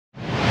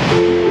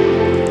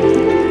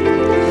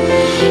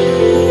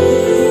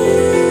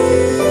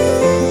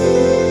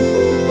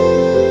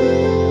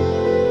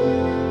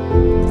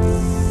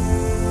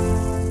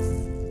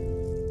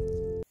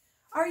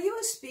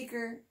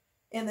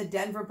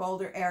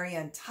Boulder area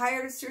and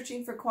tired of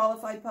searching for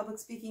qualified public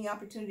speaking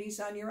opportunities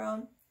on your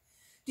own?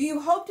 Do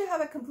you hope to have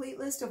a complete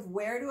list of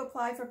where to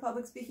apply for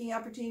public speaking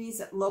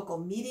opportunities at local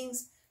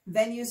meetings,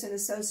 venues, and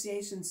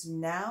associations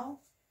now?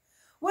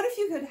 What if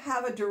you could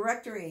have a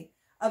directory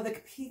of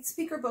the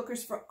speaker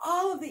bookers for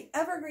all of the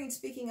evergreen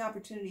speaking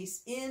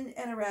opportunities in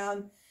and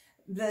around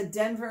the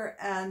Denver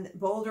and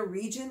Boulder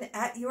region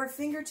at your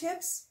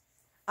fingertips?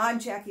 I'm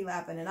Jackie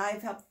Lappin, and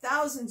I've helped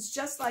thousands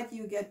just like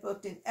you get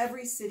booked in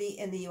every city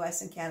in the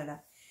U.S. and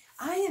Canada.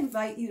 I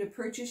invite you to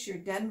purchase your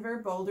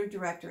Denver Boulder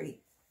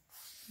directory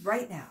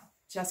right now.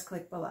 Just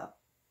click below.